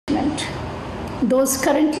Those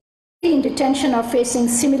currently in detention are facing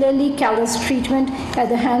similarly callous treatment at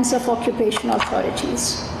the hands of occupation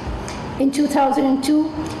authorities. In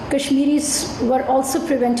 2002, Kashmiris were also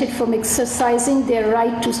prevented from exercising their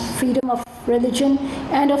right to freedom of religion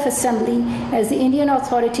and of assembly, as the Indian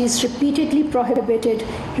authorities repeatedly prohibited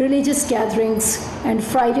religious gatherings and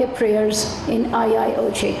Friday prayers in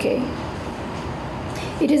IIOJK.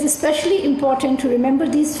 It is especially important to remember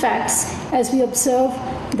these facts as we observe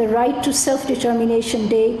the Right to Self-Determination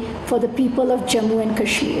Day for the people of Jammu and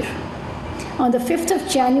Kashmir. On the 5th of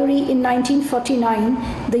January in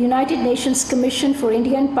 1949, the United Nations Commission for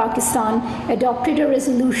India and Pakistan adopted a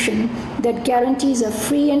resolution that guarantees a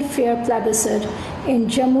free and fair plebiscite in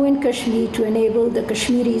Jammu and Kashmir to enable the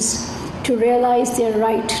Kashmiris to realize their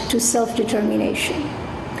right to self-determination.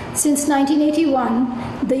 Since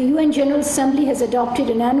 1981, the UN General Assembly has adopted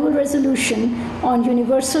an annual resolution on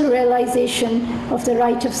universal realization of the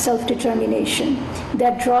right of self-determination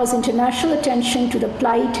that draws international attention to the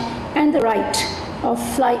plight and the right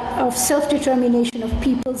of self-determination of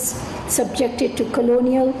peoples subjected to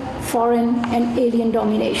colonial, foreign, and alien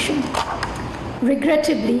domination.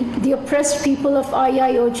 Regrettably, the oppressed people of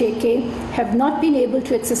IIOJK have not been able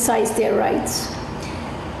to exercise their rights.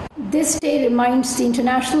 This day reminds the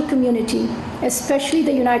international community, especially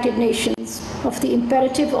the United Nations, of the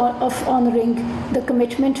imperative of honoring the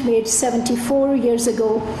commitment made 74 years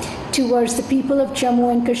ago towards the people of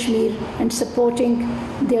Jammu and Kashmir and supporting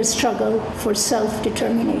their struggle for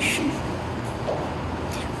self-determination.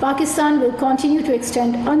 Pakistan will continue to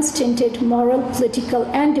extend unstinted moral, political,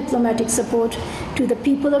 and diplomatic support to the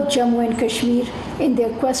people of Jammu and Kashmir in their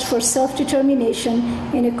quest for self-determination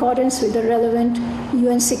in accordance with the relevant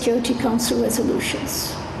UN Security Council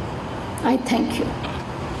resolutions. I thank you.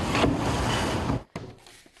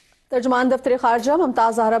 ترجمان دفترخارجہ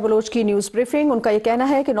ممتاز زہرا بلوچ کی news briefing. ان کا یہ کہنا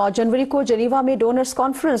ہے کہ 9 جنوری کو Geneva میں donors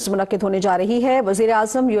conference منعقد ہونے جا رہی ہے. وزیر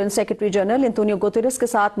اعظم UN secretary general Antonio Guterres کے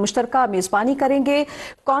ساتھ مشترکہ میزبانی کریں گے.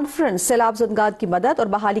 کانفرنس سیلاب زدگان کی مدد اور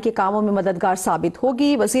بحالی کے کاموں میں مددگار ثابت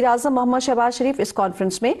ہوگی. وزیر اعظم محمد شہباز شریف اس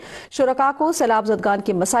کانفرنس میں شرکاء کو سیلاب زدگان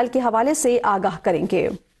کے مسائل کے حوالے سے آگاہ کریں گے.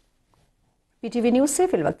 PTV نیوز سے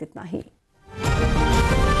فی الوقت اتنا ہی.